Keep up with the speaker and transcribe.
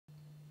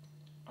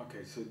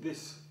Okay, so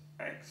this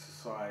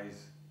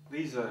exercise,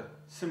 these are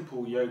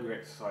simple yoga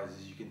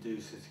exercises you can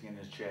do sitting in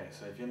a chair.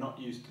 So if you're not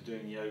used to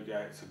doing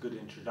yoga, it's a good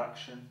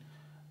introduction.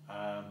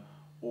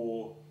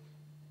 Or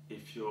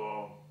if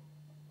you're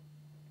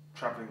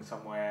traveling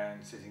somewhere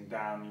and sitting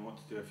down, you want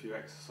to do a few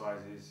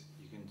exercises,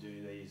 you can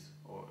do these,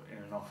 or in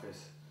an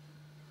office,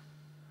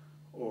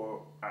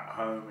 or at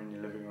home in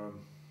your living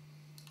room.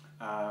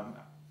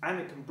 And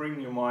it can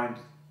bring your mind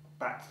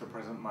back to the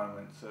present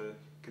moment, so it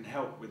can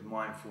help with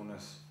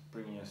mindfulness,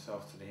 bringing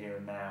yourself to the here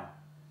and now,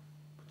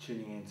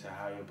 tuning into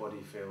how your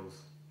body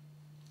feels.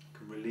 It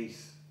can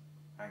release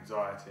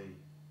anxiety,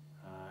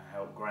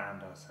 help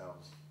ground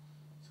ourselves.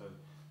 So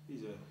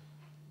these are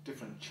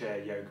different chair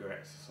yoga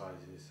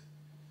exercises.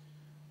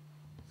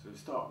 So we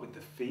start with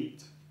the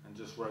feet and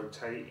just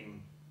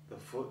rotating the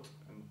foot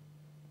and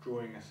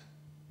drawing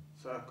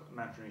a circle,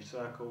 imaginary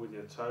circle with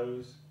your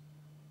toes.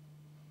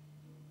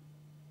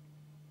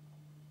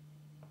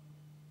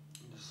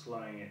 And just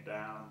slowing it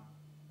down,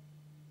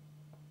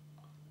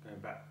 going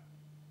back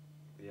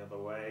the other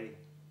way.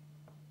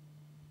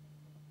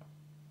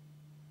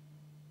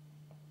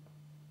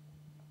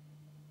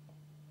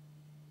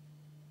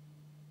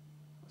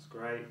 That's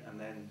great. And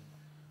then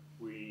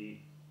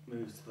we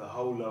move to the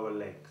whole lower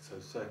leg, so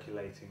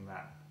circulating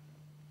that.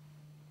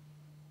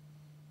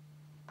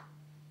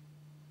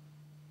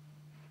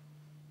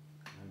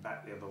 And then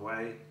back the other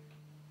way,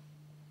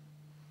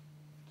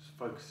 just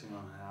focusing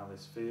on how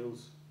this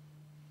feels.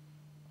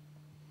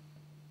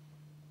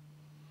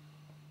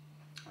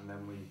 And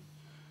then we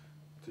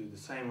do the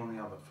same on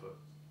the other foot.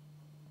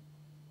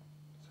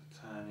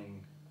 So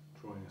turning,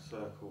 drawing a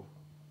circle.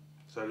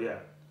 So yeah,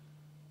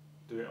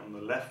 do it on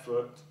the left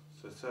foot,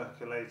 so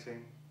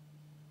circulating.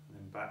 And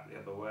then back the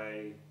other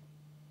way.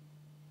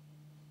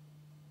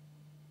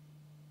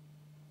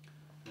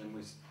 And then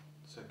we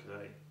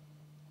circulate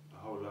the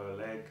whole lower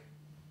leg.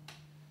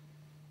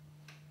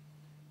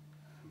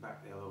 And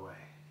back the other way.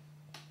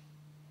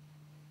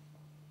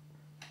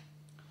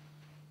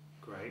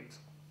 Great.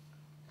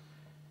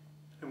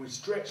 And we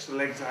stretch the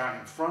legs out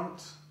in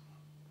front.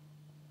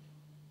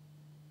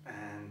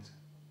 And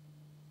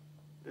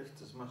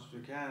lift as much as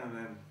we can, and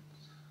then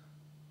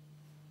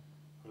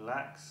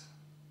relax.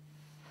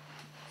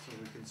 So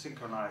we can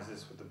synchronize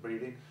this with the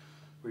breathing.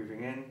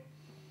 Breathing in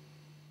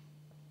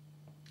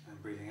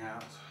and breathing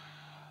out.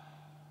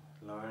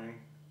 Lowering,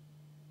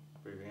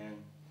 breathing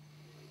in,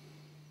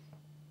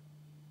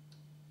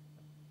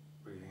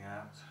 breathing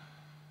out.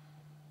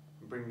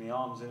 And bring the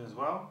arms in as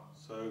well.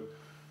 So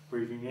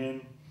breathing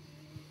in,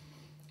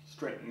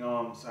 straightening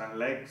arms and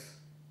legs,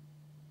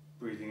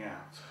 breathing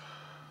out. So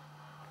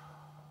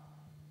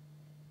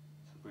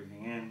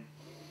breathing in,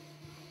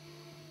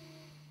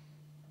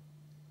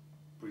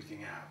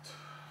 breathing out.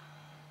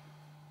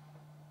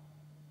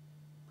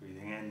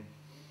 Breathing in,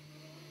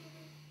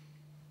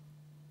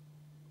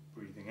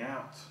 breathing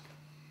out.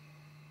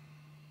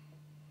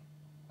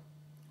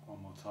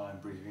 One more time,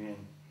 breathing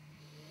in,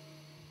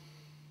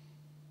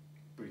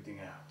 breathing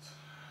out.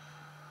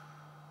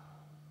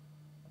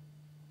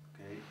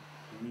 Okay,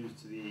 we move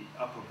to the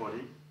upper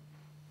body.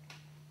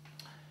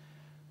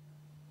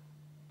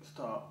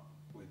 Start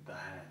with the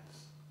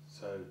hands.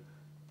 So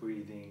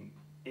breathing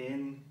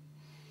in,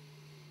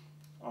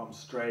 arms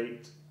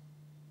straight,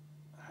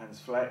 hands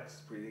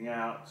flexed, breathing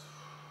out. So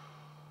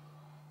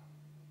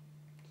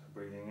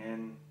breathing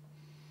in,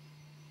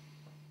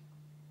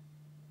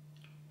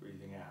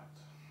 breathing out.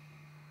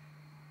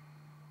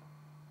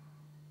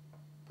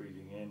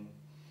 Breathing in,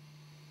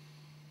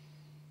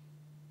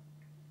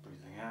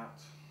 breathing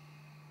out.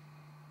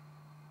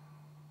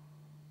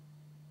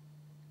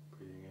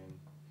 Breathing in,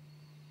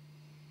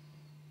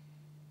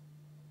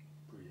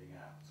 breathing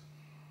out.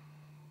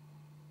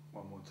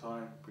 One more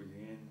time,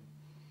 breathing in,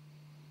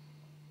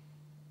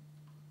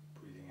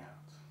 breathing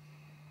out.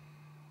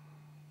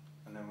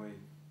 And then we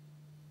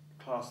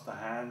clasp the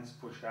hands,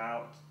 push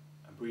out,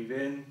 and breathe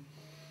in,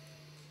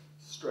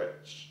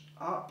 stretch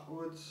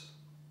upwards,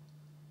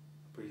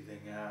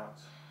 breathing out,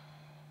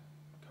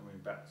 coming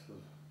back to the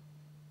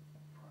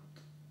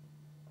front.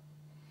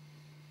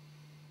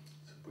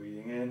 So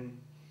breathing in,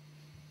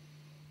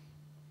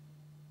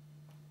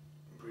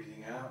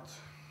 breathing out,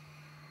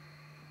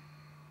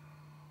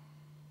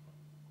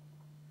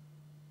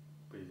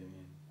 breathing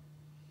in,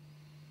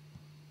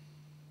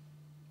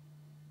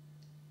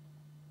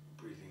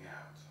 breathing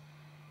out.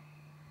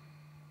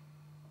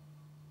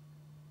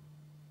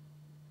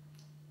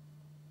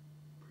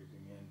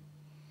 Breathing in,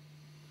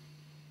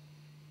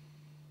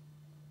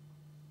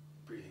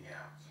 breathing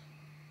out.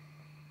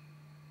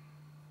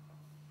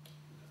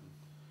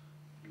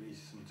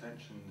 Release some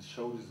tension in the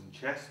shoulders and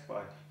chest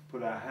by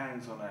put our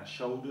hands on our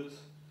shoulders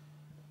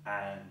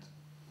and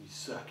we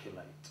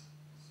circulate.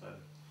 So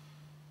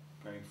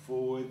going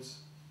forwards,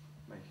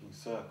 making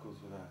circles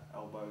with our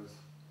elbows.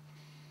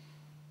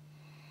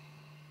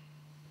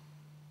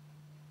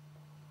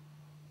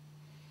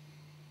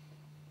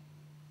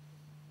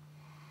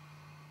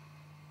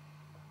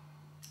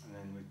 And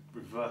then we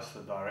reverse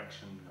the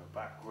direction, go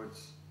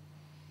backwards.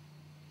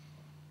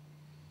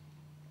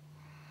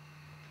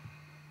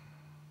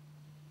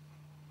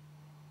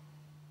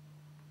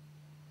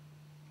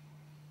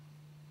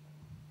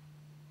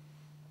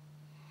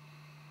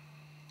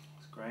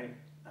 great.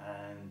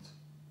 And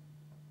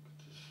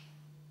just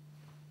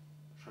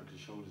shrug your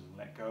shoulders and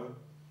let go.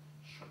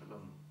 Shrug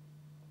them,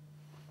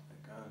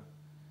 let go.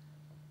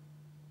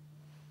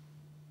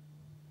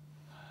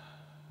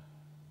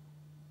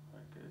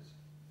 Very good.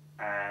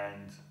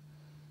 And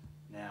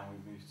now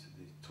we move to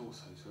the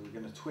torso. So we're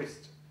going to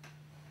twist.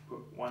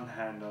 Put one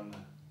hand on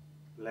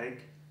the leg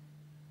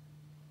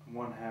and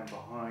one hand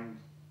behind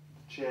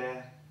the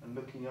chair and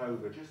looking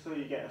over, just so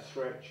you get a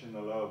stretch in the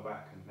lower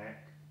back and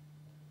neck.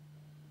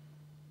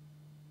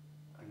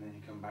 And then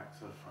you come back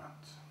to the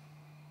front.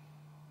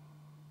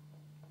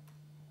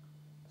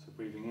 So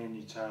breathing in,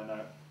 you turn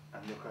up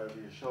and look over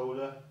your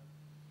shoulder.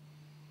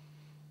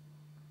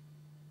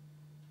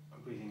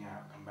 And breathing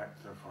out, come back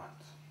to the front.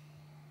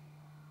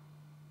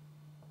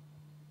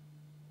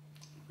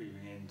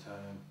 Breathing in,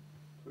 turn,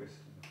 twist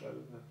and look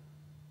over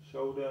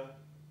shoulder.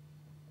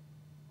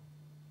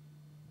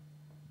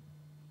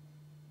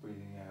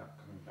 Breathing out,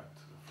 coming back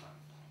to the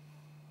front.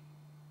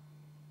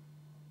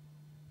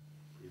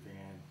 Breathing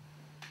in,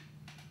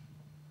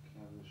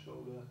 looking over the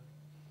shoulder.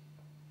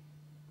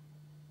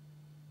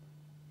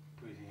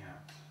 Breathing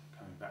out,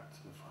 coming back to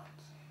the front.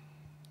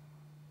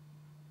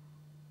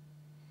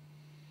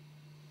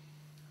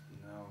 And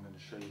now I'm going to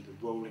show you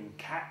the rolling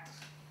cat.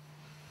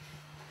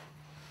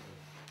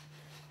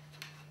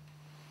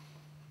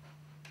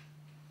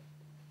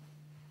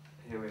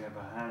 Here we have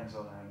our hands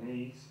on our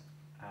knees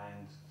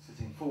and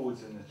sitting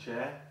forwards in the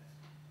chair.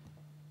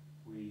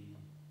 We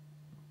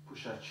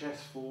push our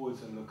chest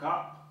forwards and look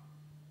up,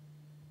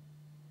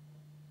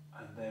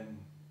 and then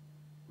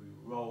we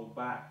roll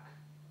back,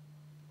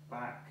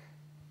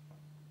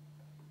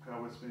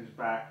 pelvis moves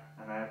back,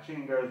 and our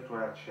chin goes to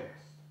our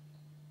chest.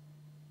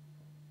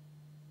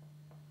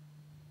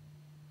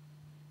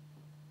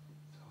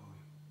 So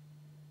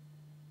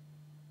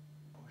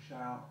we push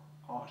out,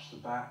 arch the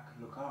back,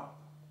 look up,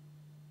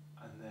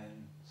 and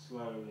then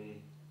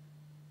slowly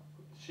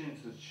put the chin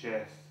to the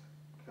chest,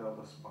 curl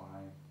the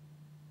spine.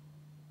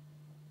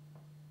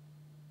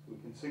 So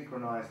we can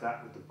synchronize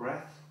that with the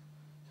breath.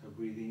 So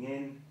breathing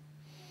in,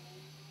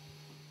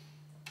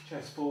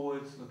 chest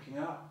forwards, looking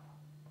up,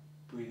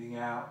 breathing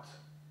out,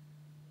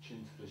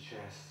 chin to the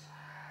chest,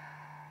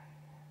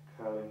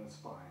 curling the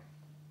spine.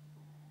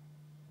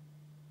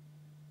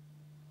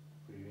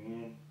 Breathing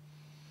in,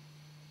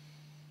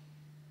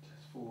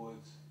 chest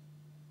forwards,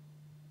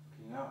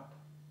 looking up,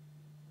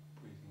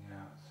 breathing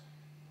out,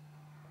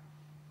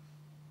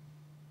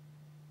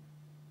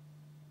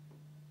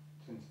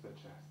 chin to the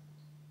chest.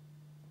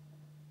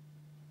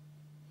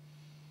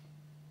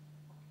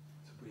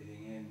 So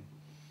breathing in,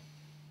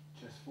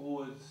 chest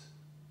forwards,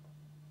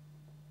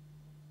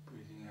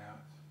 breathing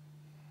out,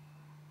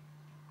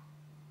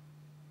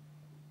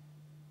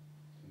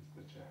 chin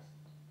to the chest.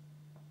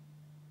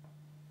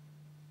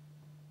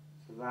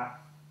 So that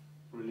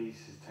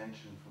releases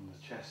tension from the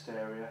chest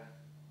area.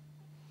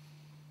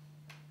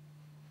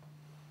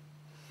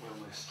 When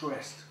we're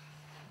stressed,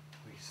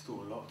 we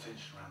store a lot of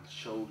tension around the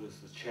shoulders,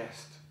 the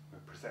chest. We're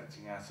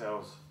protecting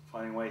ourselves.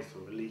 Finding ways to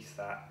release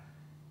that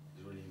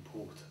is really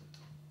important.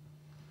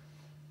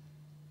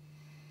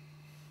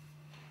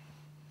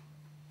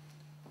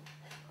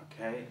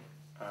 Okay,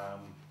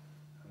 and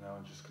now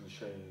I'm just going to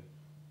show you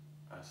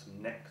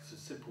some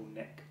simple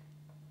neck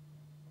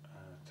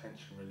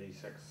tension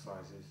release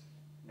exercises,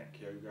 neck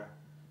yoga.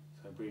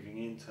 So breathing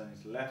in, turning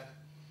to the left.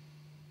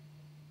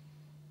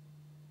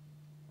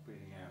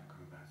 Breathing out,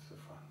 coming back to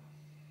the front.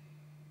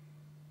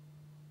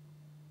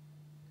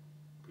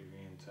 Breathing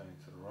in, turning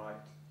to the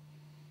right.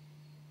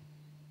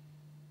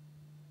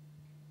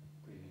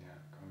 Breathing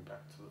out, coming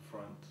back to the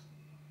front.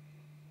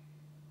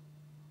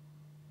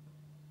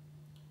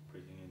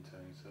 Breathing in,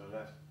 turning to the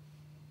left.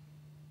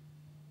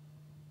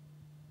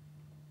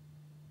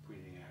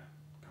 Breathing out,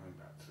 coming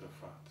back to the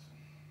front.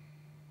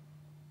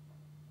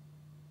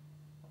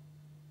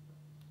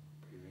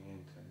 Breathing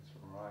in, turning to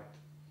the right.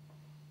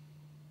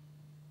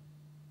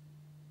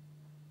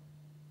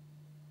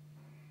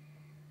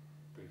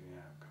 Breathing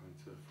out, coming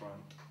to the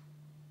front.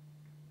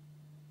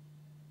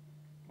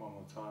 One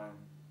more time.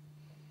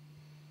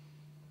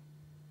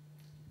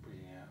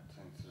 Breathing out,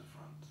 turning to the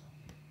front.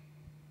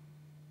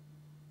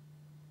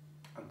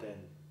 And then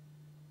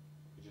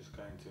we're just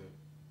going to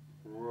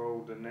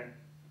roll the neck,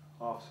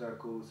 half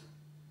circles.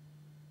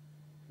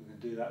 We can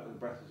do that with the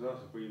breath as well,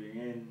 so breathing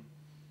in,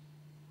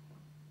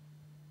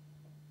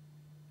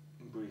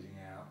 and breathing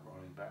out,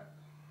 rolling back.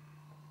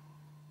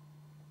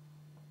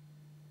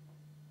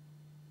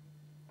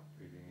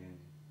 Breathing in,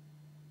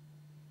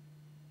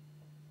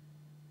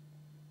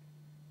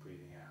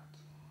 breathing out.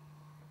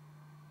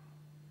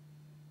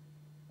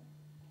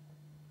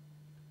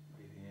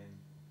 Breathing in,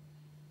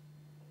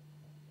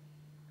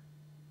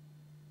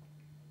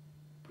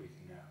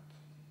 breathing out.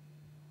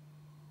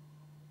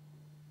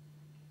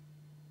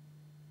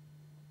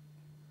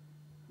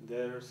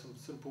 There are some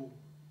simple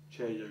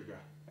chair yoga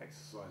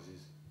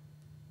exercises